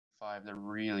5. They're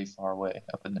really far away,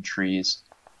 up in the trees.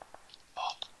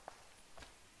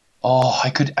 Oh,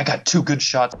 I got 2 good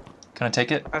shots. Can I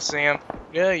take it? I see him.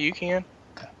 Yeah, you can.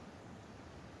 Okay.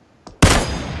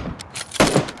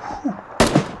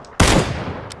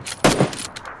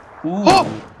 Ooh.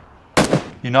 Oh!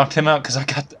 You knocked him out because I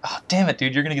got. Oh, damn it,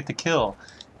 dude! You're gonna get the kill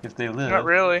if they live. Not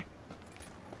really.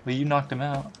 But you knocked him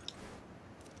out.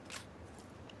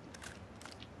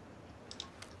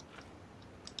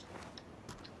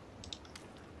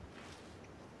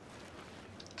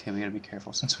 Okay, we gotta be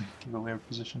careful since we give away our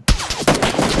position.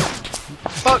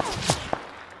 Fuck!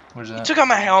 Where's He that? took out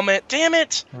my helmet. Damn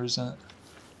it! Where's that?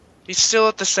 He's still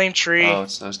at the same tree. Oh,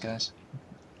 it's those guys.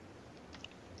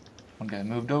 One guy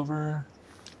moved over.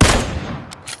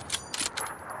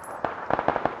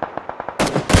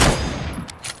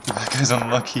 That guy's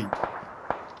unlucky.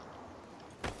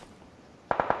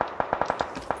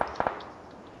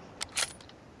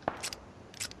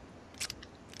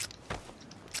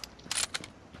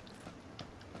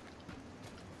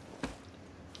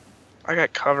 I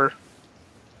got cover.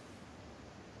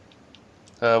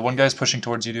 One guy's pushing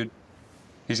towards you, dude.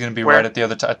 He's gonna be Where? right at the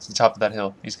at the top of that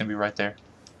hill. He's gonna be right there.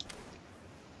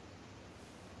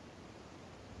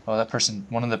 Oh, that person.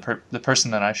 One of the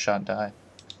person that I shot died.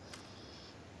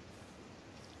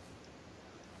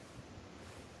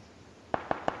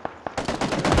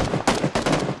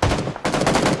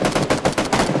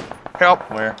 Help!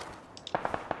 Where?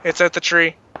 It's at the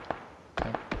tree.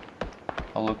 Okay.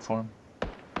 I'll look for him.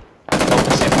 Oh, I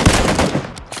see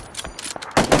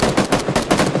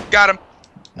him. Got him.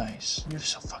 Nice. You're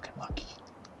so fucking lucky.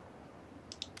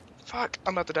 Fuck,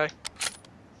 I'm about to die.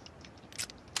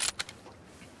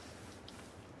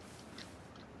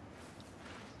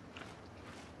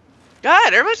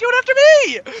 God, everybody's going after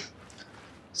me!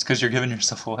 It's because you're giving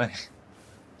yourself away.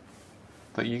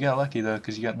 But you got lucky though,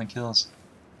 because you got in the kills.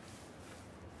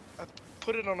 I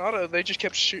put it on auto, they just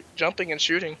kept jumping and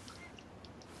shooting.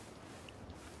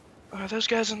 Are those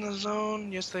guys in the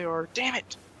zone? Yes, they are. Damn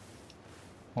it!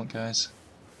 What guys?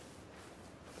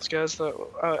 Those guys that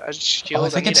I just killed. I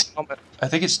think need it's. a helmet. I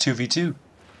think it's 2v2.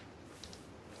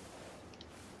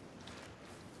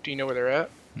 Do you know where they're at?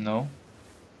 No.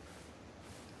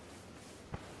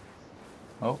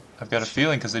 Oh, I've got a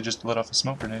feeling because they just let off a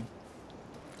smoke grenade.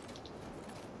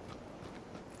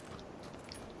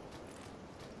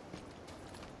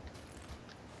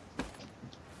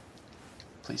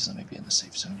 Please let me be in the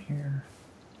safe zone here.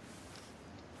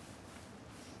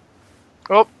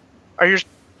 Oh, are you?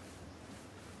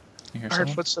 You hear I heard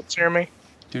someone? footsteps near me.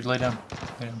 Dude, lay down.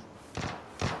 Lay down.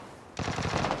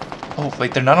 Oh,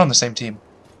 wait, they're not on the same team.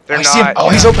 They're I not. see him. Oh,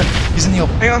 he's open. He's in the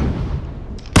open. Hang on.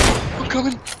 I'm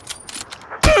coming.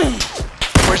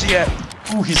 Where's he at?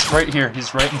 Ooh, he's right here.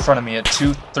 He's right in front of me at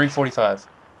 3:45.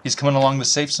 He's coming along the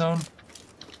safe zone.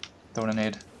 Throwing a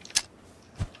nade.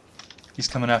 He's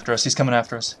coming after us. He's coming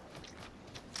after us.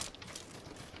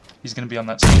 He's gonna be on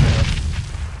that side.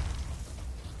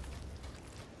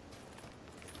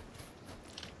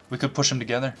 We could push him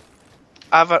together.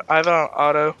 I have it on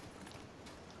auto.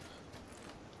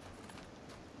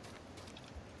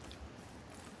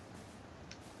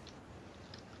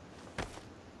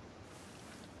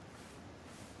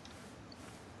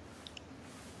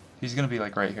 He's gonna be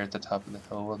like right here at the top of the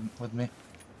hill with me.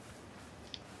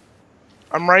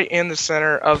 I'm right in the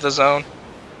center of the zone.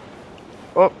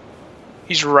 Oh,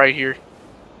 he's right here.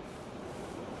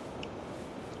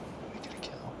 Get a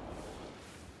kill.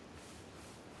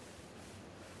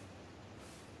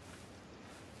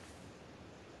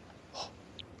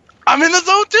 I'm in the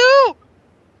zone too!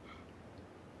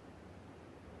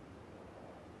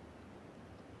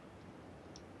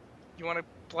 You want to,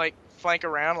 like, flank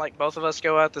around? Like, both of us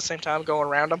go out at the same time going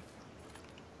around him?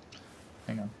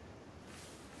 Hang on.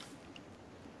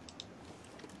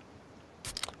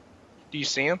 Do you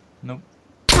see him? Nope.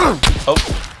 Oh.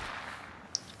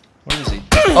 Where is he?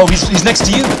 Oh, he's next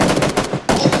to you.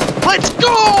 Let's go!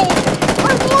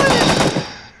 I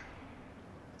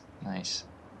won! Nice.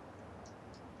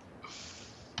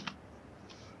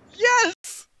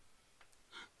 Yes!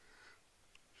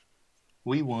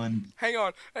 We won. Hang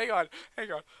on.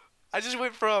 I just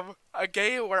went from a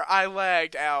game where I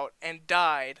lagged out and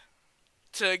died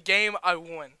to a game I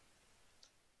won.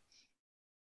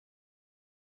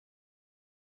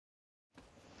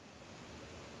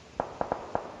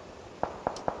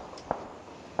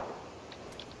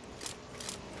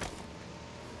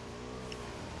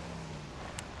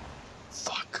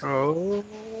 Fuck.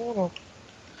 Oh.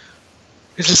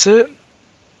 Is this it?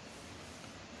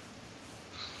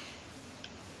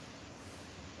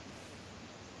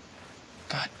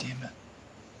 God damn it.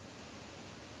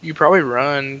 You probably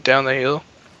run down the hill.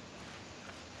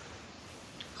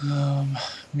 I'm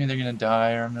either gonna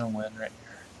die or I'm gonna win right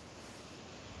here.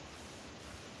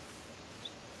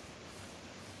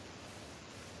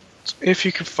 If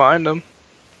you can find them.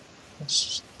 I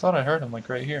just thought I heard him like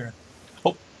right here.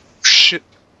 Oh shit!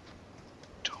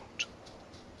 Don't.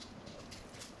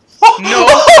 No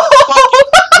fucking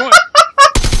what?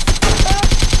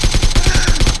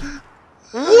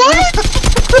 What?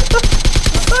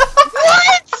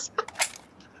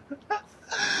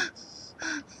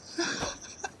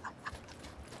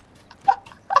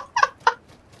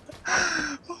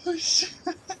 Oh shit!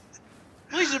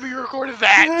 Please let me recorded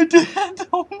that. I did.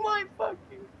 Oh my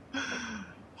fucking.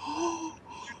 Oh,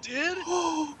 you did?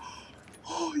 Oh,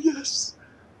 oh yes.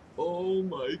 Oh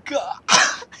my god.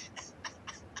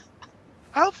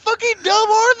 How fucking dumb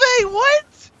are they? What?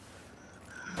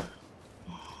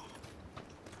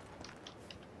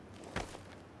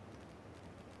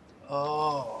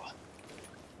 Oh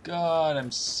god,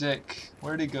 I'm sick.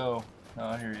 Where'd he go?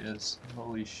 Oh, here he is.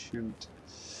 Holy shoot.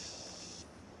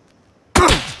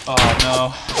 Oh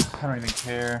no, I don't even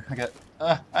care. I got.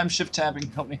 I'm shift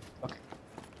tabbing. Help me. Okay.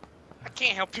 I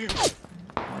can't help you.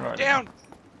 Where are Down.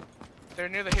 They're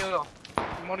near the hill.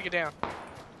 You want to get down?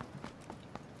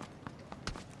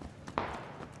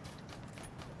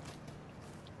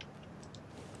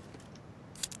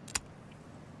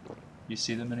 You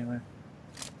see them anywhere?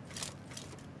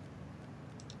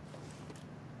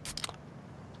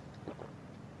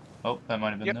 Oh, that might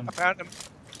have been Yep, them. I found him.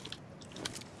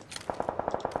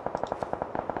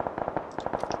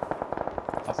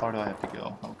 How far do I have to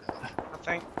go? Oh god. I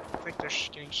think they're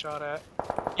getting shot at.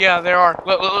 Yeah, they are.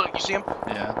 Look, look, look. You see them?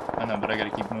 Yeah, I know, but I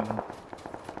gotta keep moving.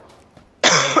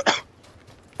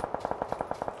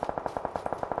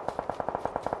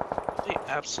 The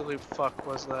absolute fuck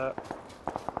was that?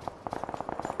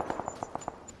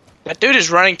 That dude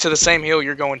is running to the same hill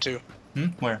you're going to. Hmm?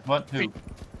 Where? What? Who?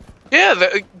 Yeah,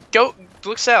 go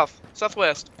look south,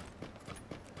 southwest.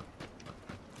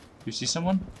 You see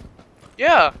someone?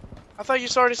 Yeah, I thought you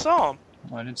already saw him.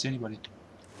 Oh, I didn't see anybody.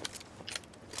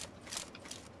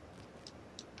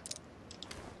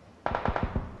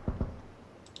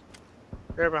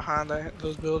 They're behind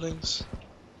those buildings.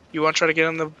 You want to try to get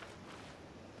on the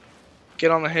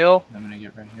hill? I'm gonna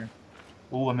get right here.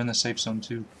 Oh, I'm in the safe zone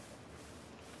too.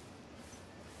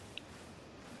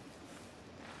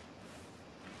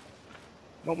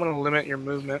 Don't want to limit your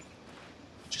movement.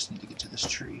 I just need to get to this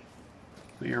tree.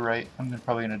 But you're right. I'm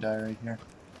probably gonna die right here.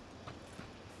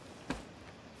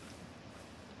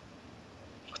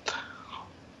 What the hell?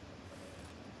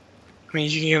 I mean,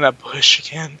 you can get in that bush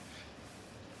again.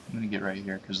 I'm gonna get right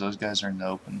here because those guys are in the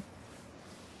open.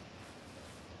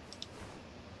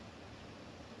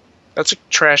 That's a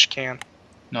trash can.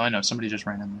 No, I know. Somebody just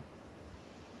ran in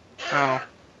there. Oh.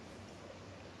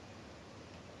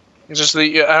 It's just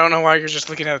the I don't know why you're just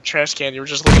looking at a trash can. You were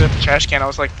just looking at the trash can. I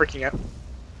was like freaking out.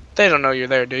 They don't know you're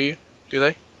there, do you? Do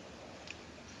they?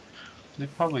 They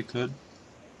probably could.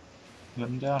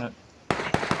 Wouldn't doubt it.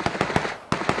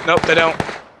 Nope, they don't.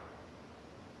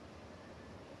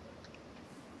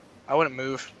 I wouldn't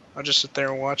move. I'll just sit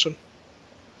there and watch them.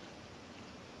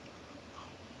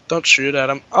 Don't shoot at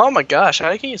them. Oh my gosh,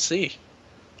 how can you see?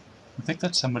 I think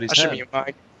that's somebody's I should head. mute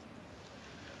Mike.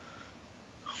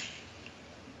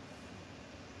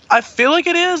 I feel like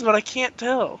it is, but I can't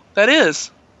tell. That is.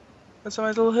 That's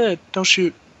somebody's little head. Don't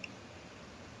shoot.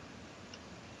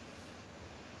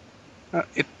 As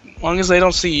long as they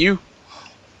don't see you.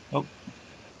 Oh.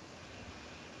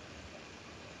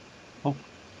 Oh.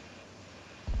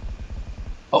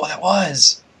 Oh, that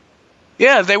was!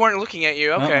 Yeah, they weren't looking at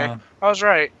you. Okay. I was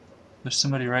right. There's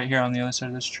somebody right here on the other side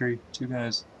of this tree. Two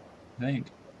guys. I think.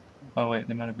 Oh wait,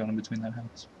 they might have gone in between that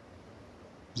house.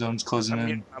 Zone's closing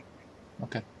in.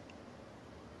 Okay.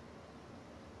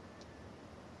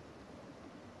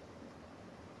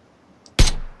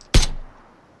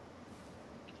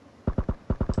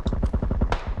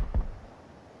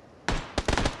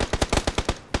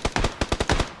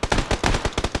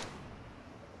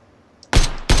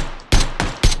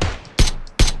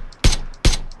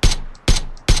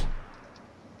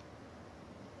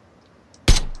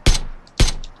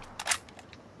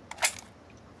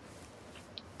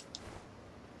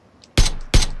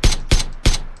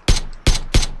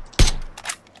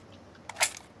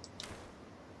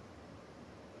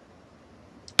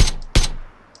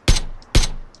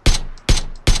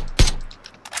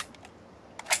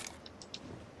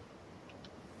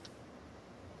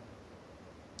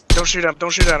 Don't shoot at him. Don't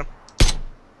shoot at him.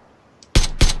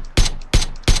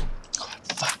 God,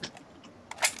 fuck.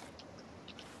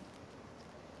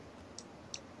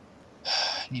 I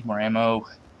need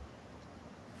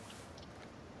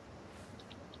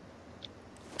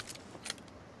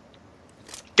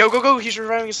Go, go, go! He's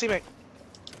reviving his teammate.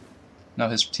 No,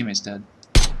 his teammate's dead.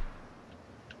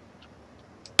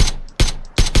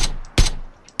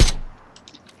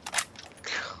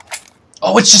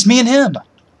 Oh, it's just me and him!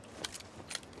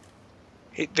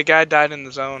 The guy died in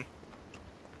the zone.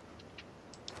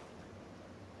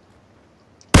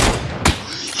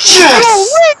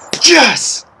 Yes!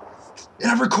 Yes!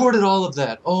 And I recorded all of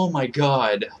that. Oh my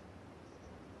god.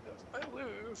 I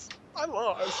lose. I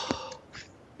lost.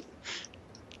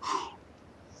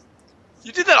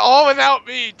 You did that all without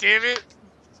me, damn it.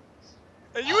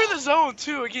 And you were in the zone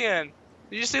too again.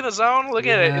 Did you see the zone? Look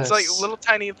at it. It's like a little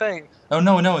tiny thing. Oh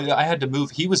no, no, I had to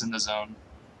move. He was in the zone.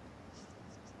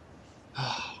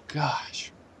 Oh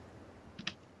gosh.